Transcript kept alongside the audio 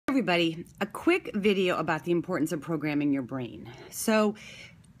Everybody, a quick video about the importance of programming your brain. So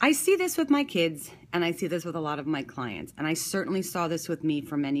I see this with my kids and I see this with a lot of my clients, and I certainly saw this with me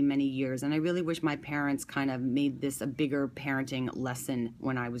for many, many years, and I really wish my parents kind of made this a bigger parenting lesson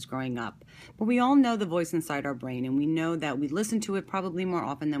when I was growing up. But we all know the voice inside our brain, and we know that we listen to it probably more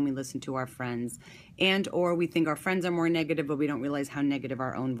often than we listen to our friends, and or we think our friends are more negative, but we don't realize how negative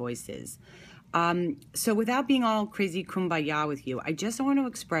our own voice is. So without being all crazy kumbaya with you, I just want to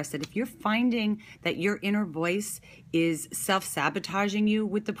express that if you're finding that your inner voice is self-sabotaging you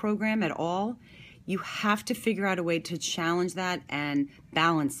with the program at all, you have to figure out a way to challenge that and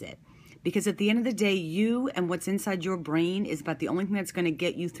balance it. Because at the end of the day, you and what's inside your brain is about the only thing that's going to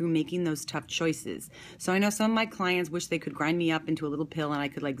get you through making those tough choices. So I know some of my clients wish they could grind me up into a little pill and I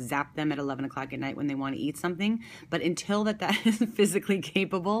could like zap them at 11 o'clock at night when they want to eat something. But until that is physically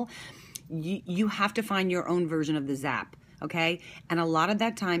capable, you have to find your own version of the zap, okay? And a lot of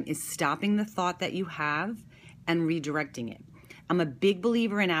that time is stopping the thought that you have and redirecting it. I'm a big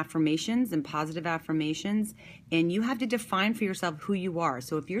believer in affirmations and positive affirmations, and you have to define for yourself who you are.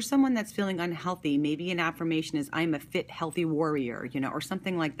 So if you're someone that's feeling unhealthy, maybe an affirmation is, I'm a fit, healthy warrior, or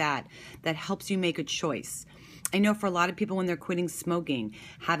something like that, that helps you make a choice. I know for a lot of people when they're quitting smoking,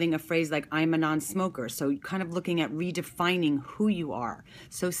 having a phrase like, I'm a non-smoker. So kind of looking at redefining who you are.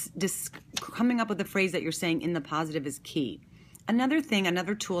 So just coming up with a phrase that you're saying in the positive is key.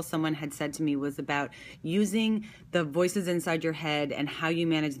 Another tool someone had said to me was about using the voices inside your head and how you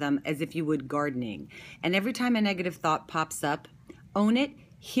manage them as if you would gardening. And every time a negative thought pops up, own it,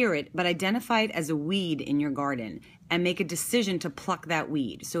 hear it, but identify it as a weed in your garden and make a decision to pluck that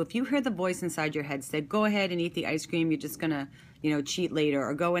weed. So if you hear the voice inside your head say, go ahead and eat the ice cream, you're just gonna, cheat later,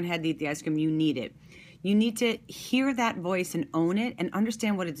 or go ahead and eat the ice cream, you need it. You need to hear that voice and own it and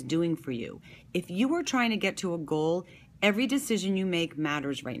understand what it's doing for you. If you are trying to get to a goal, every decision you make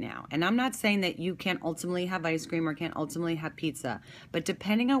matters right now. And I'm not saying that you can't ultimately have ice cream or can't ultimately have pizza, but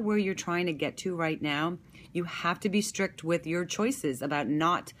depending on where you're trying to get to right now, you have to be strict with your choices about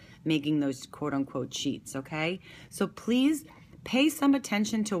not making those quote unquote cheats, okay? So please pay some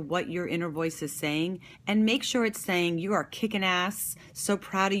attention to what your inner voice is saying and make sure it's saying you are kicking ass, so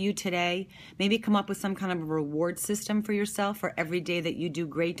proud of you today. Maybe come up with some kind of a reward system for yourself for every day that you do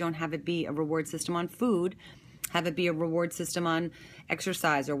great. Don't have it be a reward system on food. Have it be a reward system on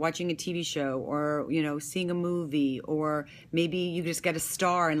exercise or watching a TV show or, seeing a movie, or maybe you just get a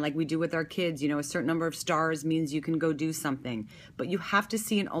star, and like we do with our kids, a certain number of stars means you can go do something. But you have to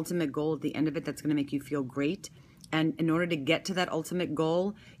see an ultimate goal at the end of it that's going to make you feel great. And in order to get to that ultimate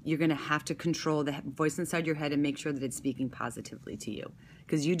goal, you're going to have to control the voice inside your head and make sure that it's speaking positively to you,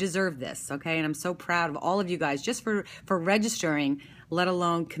 because you deserve this, okay? And I'm so proud of all of you guys just for registering, let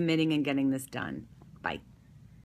alone committing and getting this done. Bye.